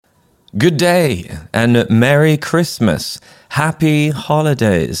Good day and Merry Christmas. Happy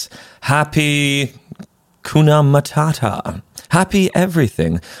holidays. Happy Kuna Matata. Happy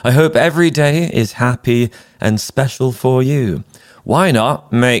everything. I hope every day is happy and special for you. Why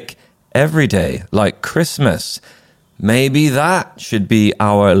not make every day like Christmas? Maybe that should be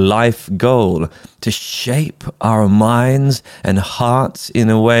our life goal, to shape our minds and hearts in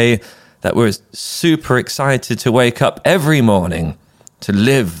a way that we're super excited to wake up every morning, to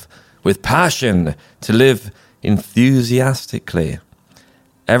live with passion, to live enthusiastically.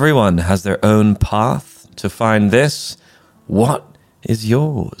 Everyone has their own path to find this. What is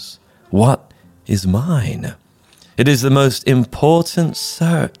yours? What is mine? It is the most important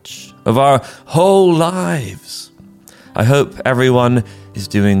search of our whole lives. I hope everyone is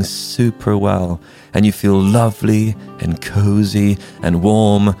doing super well and you feel lovely and cozy and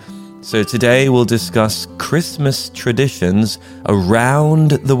warm. So today we'll discuss Christmas traditions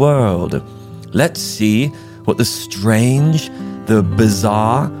around the world. Let's see what the strange, the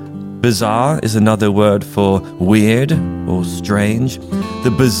bizarre is another word for weird or strange,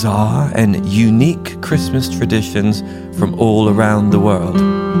 the bizarre and unique Christmas traditions from all around the world.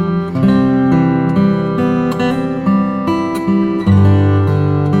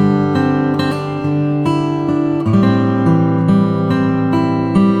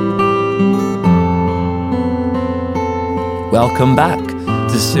 Welcome back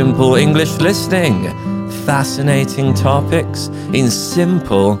to Simple English Listening. Fascinating topics in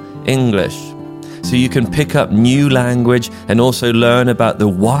simple English. So you can pick up new language and also learn about the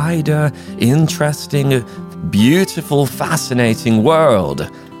wider, interesting, beautiful, fascinating world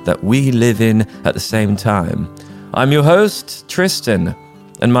that we live in at the same time. I'm your host, Tristan,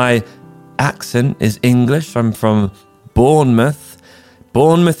 and my accent is English. I'm from Bournemouth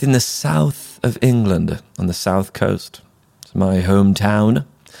in the south of England, on the south coast. My hometown.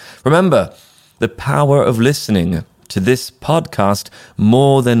 Remember, the power of listening to this podcast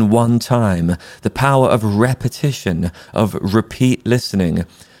more than one time, the power of repetition, of repeat listening.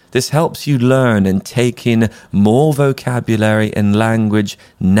 This helps you learn and take in more vocabulary and language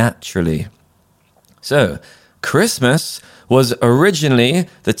naturally. So, Christmas was originally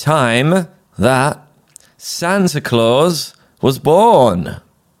the time that Santa Claus was born.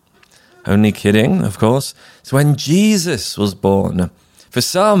 Only kidding, of course. It's when Jesus was born. For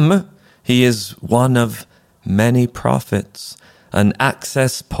some, he is one of many prophets, an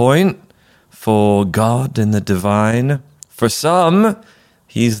access point for God and the divine. For some,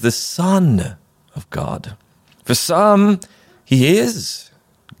 he's the Son of God. For some, he is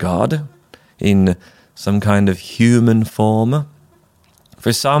God in some kind of human form.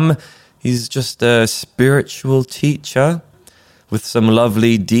 For some, he's just a spiritual teacher with some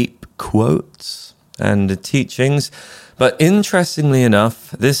lovely deep quotes and teachings. But interestingly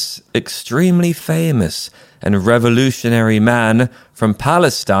enough, this extremely famous and revolutionary man from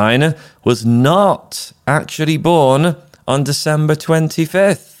Palestine was not actually born on December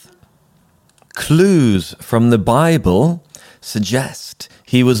 25th. Clues from the Bible suggest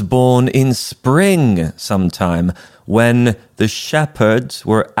he was born in spring sometime, when the shepherds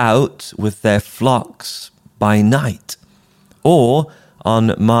were out with their flocks by night, or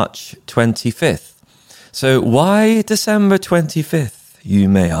on March 25th. So why December 25th, you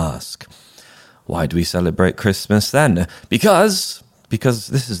may ask? Why do we celebrate Christmas then? Because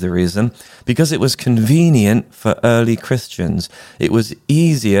this is the reason, because it was convenient for early Christians. It was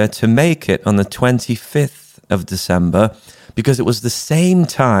easier to make it on the 25th of December because it was the same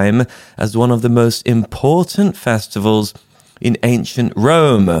time as one of the most important festivals in ancient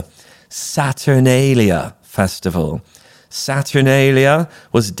Rome, Saturnalia festival. Saturnalia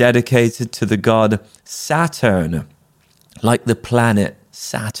was dedicated to the god Saturn, like the planet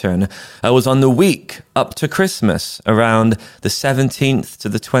Saturn. It was on the week up to Christmas, around the 17th to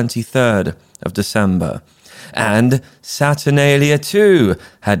the 23rd of December. And Saturnalia too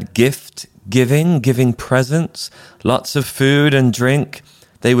had giving presents, lots of food and drink.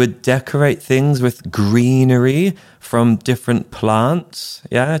 They would decorate things with greenery from different plants,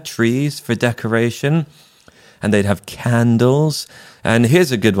 trees for decoration. And they'd have candles. And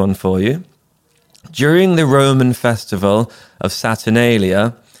here's a good one for you. During the Roman festival of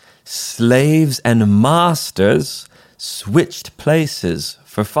Saturnalia, slaves and masters switched places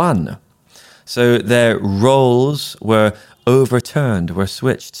for fun. So their roles were overturned, were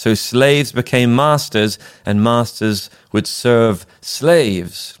switched. So slaves became masters and masters would serve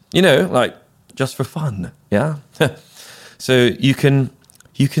slaves, like just for fun, yeah? So you can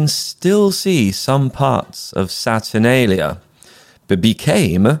still see some parts of Saturnalia, but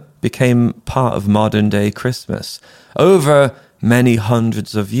became part of modern day Christmas over many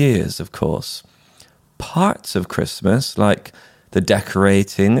hundreds of years, of course. Parts of Christmas, like the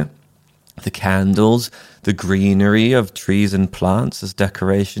decorating, the candles, the greenery of trees and plants as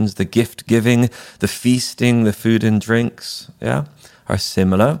decorations, the gift giving, the feasting, the food and drinks, are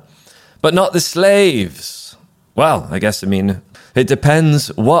similar. But not the slaves. Well, it depends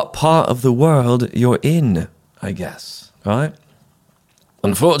what part of the world you're in, I guess, right?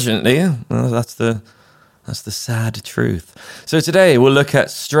 Unfortunately, that's the sad truth. So today we'll look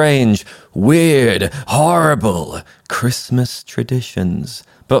at strange, weird, horrible Christmas traditions.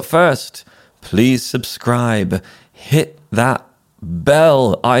 But first, please subscribe. Hit that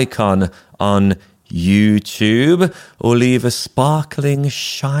bell icon on YouTube or leave a sparkling,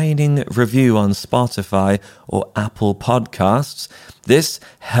 shining review on Spotify or Apple Podcasts. This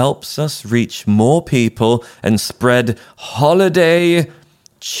helps us reach more people and spread holiday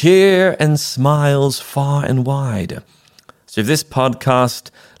cheer and smiles far and wide. So if this podcast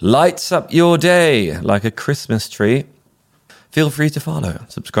lights up your day like a Christmas tree, feel free to follow,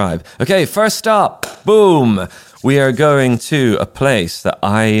 subscribe. Okay, first up, boom, we are going to a place that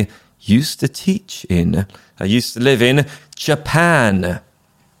I used to teach in. I used to live in Japan.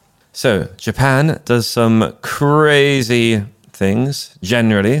 So Japan does some crazy things,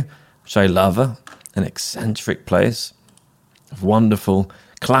 generally, which I love. An eccentric place of wonderful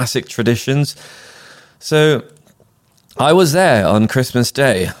classic traditions. So I was there on Christmas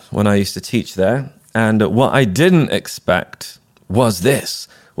Day when I used to teach there. And what I didn't expect was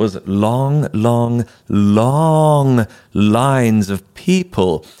long lines of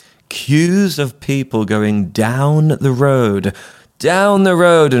people, queues of people going down the road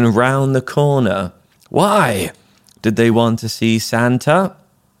and round the corner. Why? Did they want to see Santa?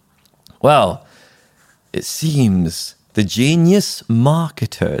 Well, it seems the genius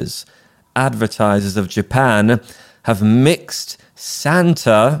marketers, advertisers of Japan, have mixed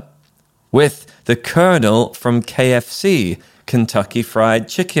Santa with the Colonel from KFC, Kentucky Fried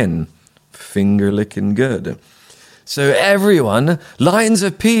Chicken. Finger-licking good. So everyone, lines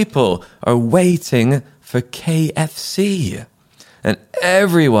of people, are waiting for KFC. And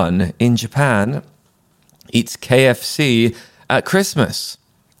everyone in Japan eats KFC at Christmas.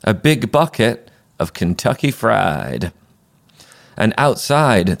 A big bucket of Kentucky Fried. And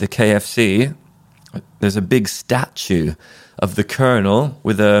outside the KFC, there's a big statue of the Colonel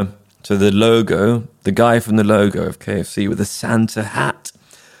with the logo, the guy from the logo of KFC with a Santa hat,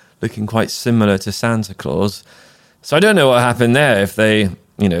 looking quite similar to Santa Claus. So I don't know what happened there, if they,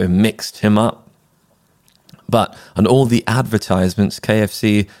 mixed him up. But on all the advertisements,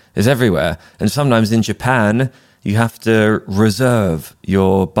 KFC is everywhere. And sometimes in Japan, you have to reserve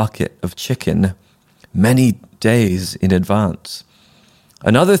your bucket of chicken many days in advance.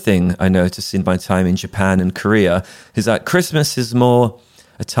 Another thing I noticed in my time in Japan and Korea is that Christmas is more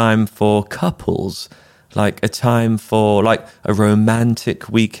a time for couples, like a time for like a romantic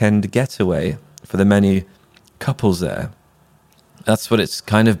weekend getaway for the many couples there. That's what it's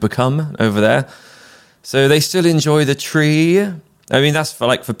kind of become over there. So they still enjoy the tree. That's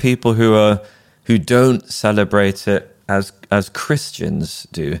for people who don't celebrate it as Christians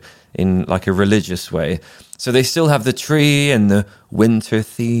do in like a religious way. So they still have the tree and the winter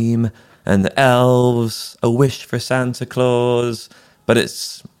theme and the elves, a wish for Santa Claus, but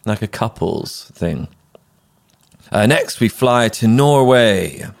it's like a couples thing. Next, we fly to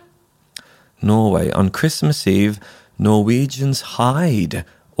Norway. Norway. On Christmas Eve, Norwegians hide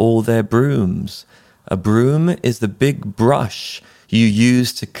all their brooms. A broom is the big brush you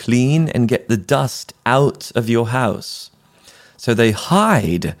use to clean and get the dust out of your house. So they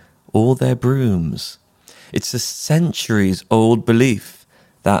hide all their brooms. It's a centuries-old belief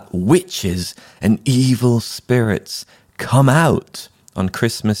that witches and evil spirits come out on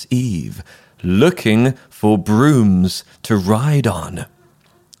Christmas Eve looking for brooms to ride on.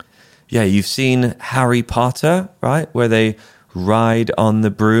 Yeah, you've seen Harry Potter, right? Where they ride on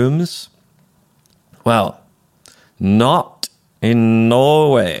the brooms. Well, not in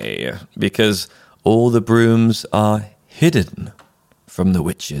Norway, because all the brooms are hidden from the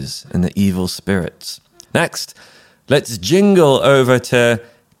witches and the evil spirits. Next, let's jingle over to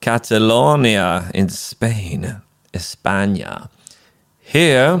Catalonia in Spain, España.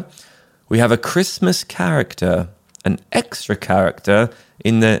 Here, we have a Christmas character, an extra character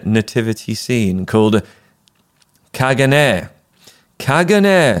in the nativity scene called Caganer.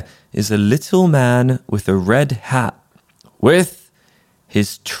 Caganer is a little man with a red hat, with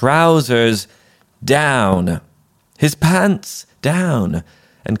his trousers down, his pants down,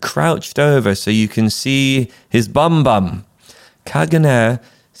 and crouched over so you can see his bum. Caganer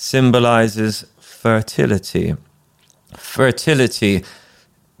symbolizes fertility. Fertility,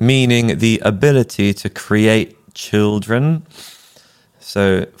 meaning the ability to create children.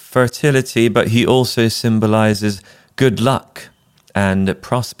 So fertility, but he also symbolizes good luck and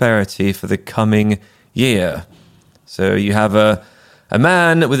prosperity for the coming year. So you have a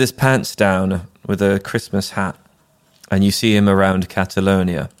man with his pants down with a Christmas hat, and you see him around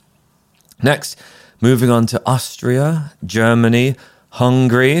Catalonia. Next, moving on to Austria, Germany,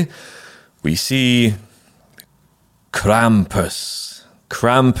 Hungary, we see Krampus.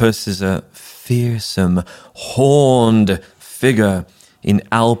 Krampus is a fearsome, horned figure in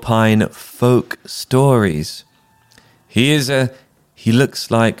Alpine folk stories. He looks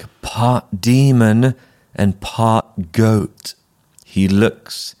like part demon and part goat. He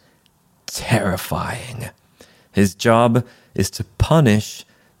looks terrifying. His job is to punish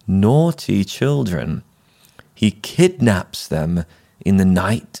naughty children. He kidnaps them in the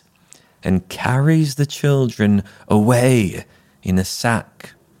night and carries the children away in a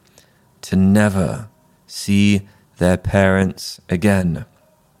sack to never see their parents again.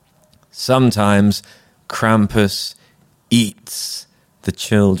 Sometimes Krampus eats the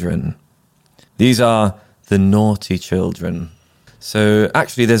children. These are the naughty children. So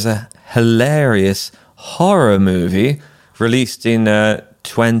actually there's a hilarious horror movie released in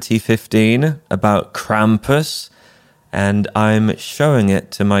 2015 about Krampus, and I'm showing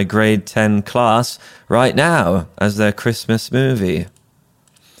it to my grade 10 class right now as their Christmas movie.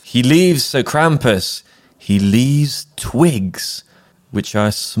 Krampus leaves twigs, which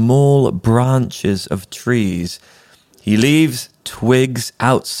are small branches of trees. He leaves twigs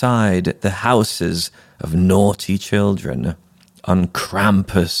outside the houses of naughty children on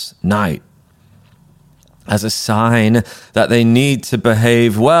Krampus night as a sign that they need to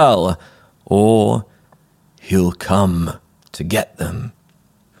behave well, or he'll come to get them.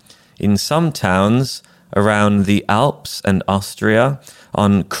 In some towns around the Alps and Austria,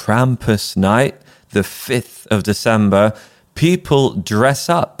 on Krampus night, the 5th of December, people dress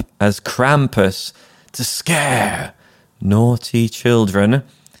up as Krampus to scare naughty children.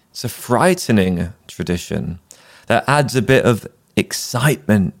 It's a frightening tradition that adds a bit of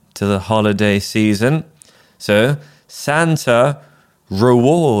excitement to the holiday season. So Santa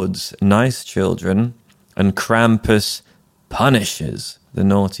rewards nice children and Krampus punishes the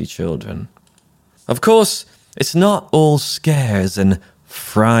naughty children. Of course, it's not all scares and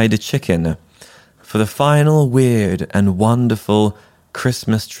fried chicken. For the final weird and wonderful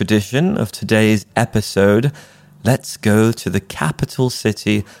Christmas tradition of today's episode, let's go to the capital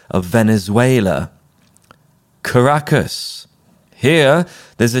city of Venezuela, Caracas. Here,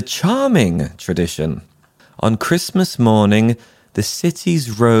 there's a charming tradition. On Christmas morning, the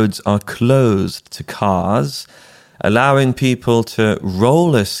city's roads are closed to cars, allowing people to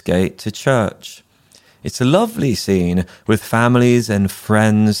roller skate to church. It's a lovely scene with families and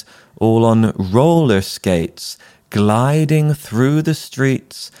friends all on roller skates, gliding through the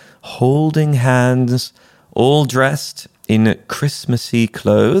streets, holding hands, all dressed in Christmassy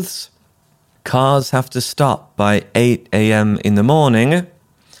clothes. Cars have to stop by 8 a.m. in the morning.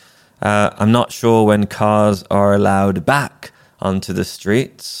 I'm not sure when cars are allowed back onto the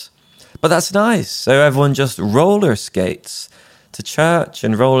streets, but that's nice. So everyone just roller skates to church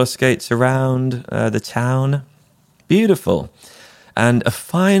and roller skates around the town. Beautiful. And a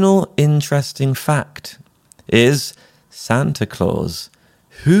final interesting fact is Santa Claus.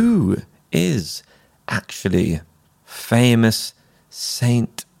 Who is actually famous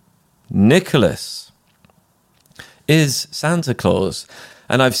Saint Nicholas? Is Santa Claus.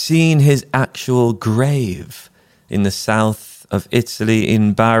 And I've seen his actual grave in the south of Italy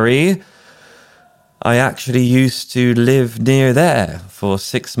in Bari. I actually used to live near there for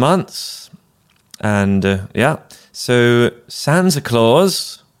 6 months. And so Santa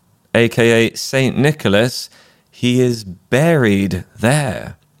Claus, aka Saint Nicholas, he is buried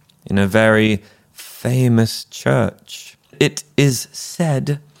there in a very famous church. It is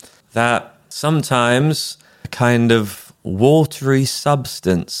said that sometimes a kind of watery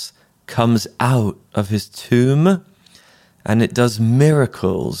substance comes out of his tomb and it does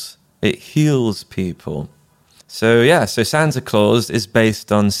miracles. It heals people. So Santa Claus is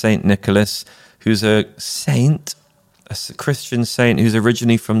based on Saint Nicholas, who's a saint, a Christian saint who's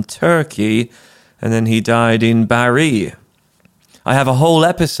originally from Turkey, and then he died in Bari. I have a whole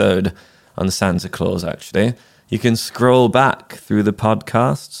episode on Santa Claus, actually. You can scroll back through the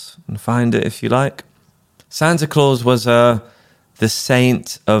podcasts and find it if you like. Santa Claus was the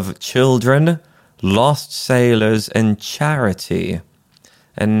saint of children, lost sailors, and charity.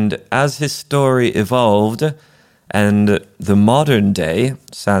 And as his story evolved, and the modern day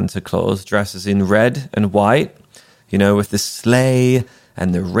Santa Claus dresses in red and white, with the sleigh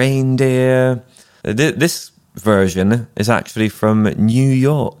and the reindeer. This version is actually from New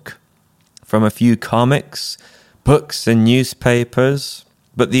York, from a few comics, books and newspapers.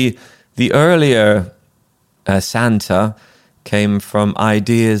 But the earlier Santa came from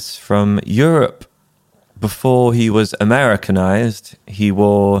ideas from Europe. Before he was Americanized, he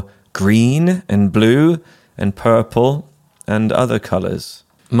wore green and blue and purple and other colors.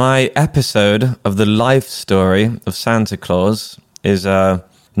 My episode of the life story of Santa Claus is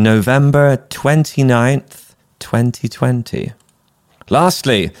November 29th, 2020.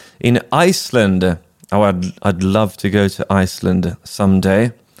 Lastly, in Iceland, I'd love to go to Iceland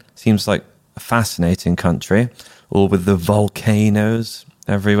someday. Seems like a fascinating country, all with the volcanoes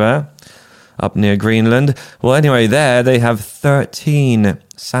everywhere up near Greenland. Well, anyway, there they have 13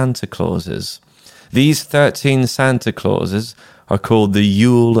 Santa Clauses. These 13 Santa Clauses are called the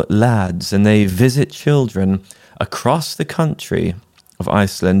Yule Lads, and they visit children across the country of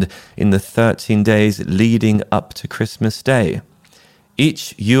Iceland in the 13 days leading up to Christmas Day.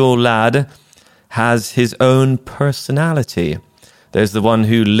 Each Yule Lad has his own personality. There's the one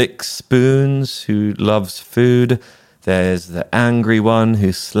who licks spoons, who loves food. There's the angry one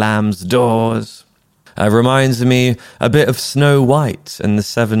who slams doors. Reminds me a bit of Snow White and the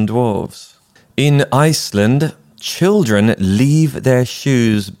Seven Dwarfs. In Iceland, children leave their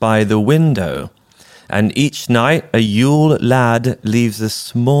shoes by the window, and each night a Yule Lad leaves a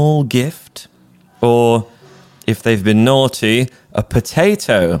small gift, or, if they've been naughty, a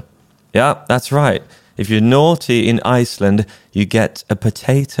potato. Yeah, that's right. If you're naughty in Iceland, you get a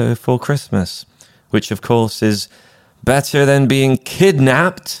potato for Christmas, which of course is better than being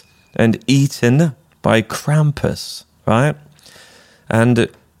kidnapped and eaten by Krampus, right? And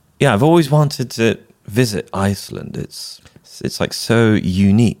yeah, I've always wanted to visit Iceland. It's like so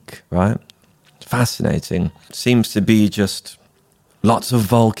unique, right? Fascinating. Seems to be just lots of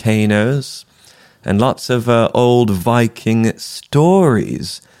volcanoes and lots of old Viking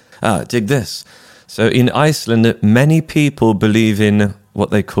stories. Dig this. So in Iceland, many people believe in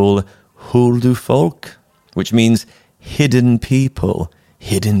what they call huldufolk, which means hidden people.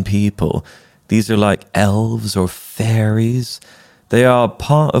 Hidden people. These are like elves or fairies. They are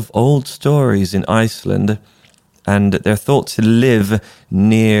part of old stories in Iceland, and they're thought to live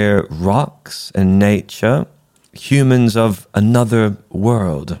near rocks and nature, humans of another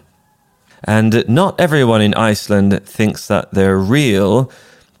world. And not everyone in Iceland thinks that they're real,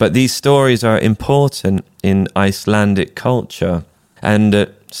 but these stories are important in Icelandic culture.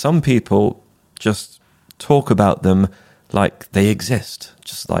 And some people just talk about them like they exist,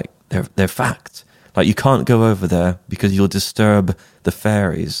 just like they're fact. Like you can't go over there because you'll disturb the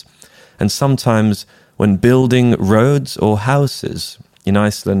fairies. And sometimes when building roads or houses in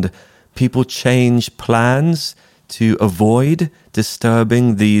Iceland, people change plans to avoid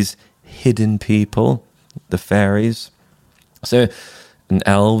disturbing these hidden people, the fairies, and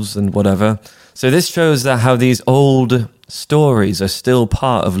elves and whatever. So this shows that how these old stories are still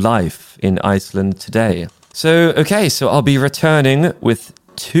part of life in Iceland today. So I'll be returning with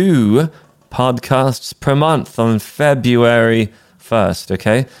 2 podcasts per month on February 1st,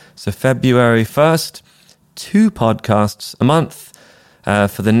 okay? So February 1st, 2 podcasts a month.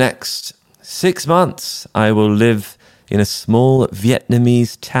 For the next 6 months, I will live in a small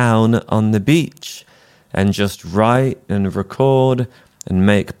Vietnamese town on the beach and just write and record and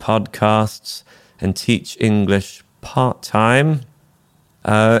make podcasts and teach English part-time.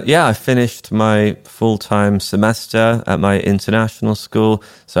 I finished my full-time semester at my international school,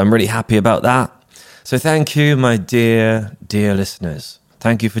 so I'm really happy about that. So thank you, my dear listeners.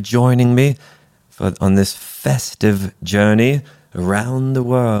 Thank you for joining me on this festive journey around the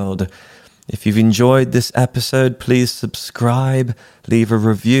world. If you've enjoyed this episode, please subscribe, leave a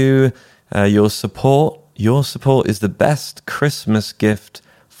review. Your support is the best Christmas gift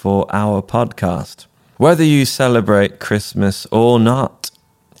for our podcast. Whether you celebrate Christmas or not,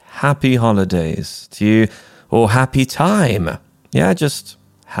 happy holidays to you, or happy time. Yeah, just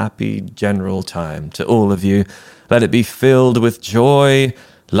happy general time to all of you. Let it be filled with joy,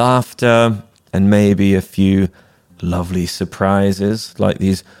 laughter, and maybe a few lovely surprises like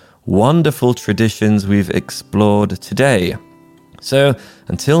these wonderful traditions we've explored today. So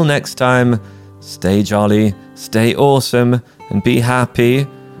until next time, stay jolly, stay awesome, and be happy.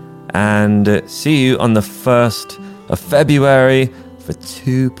 And see you on the 1st of February for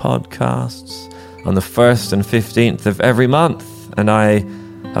 2 podcasts on the 1st and 15th of every month. And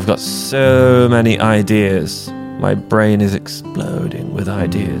I've got so many ideas. My brain is exploding with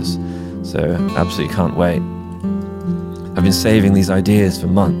ideas. So absolutely can't wait. I've been saving these ideas for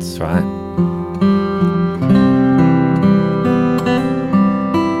months, right?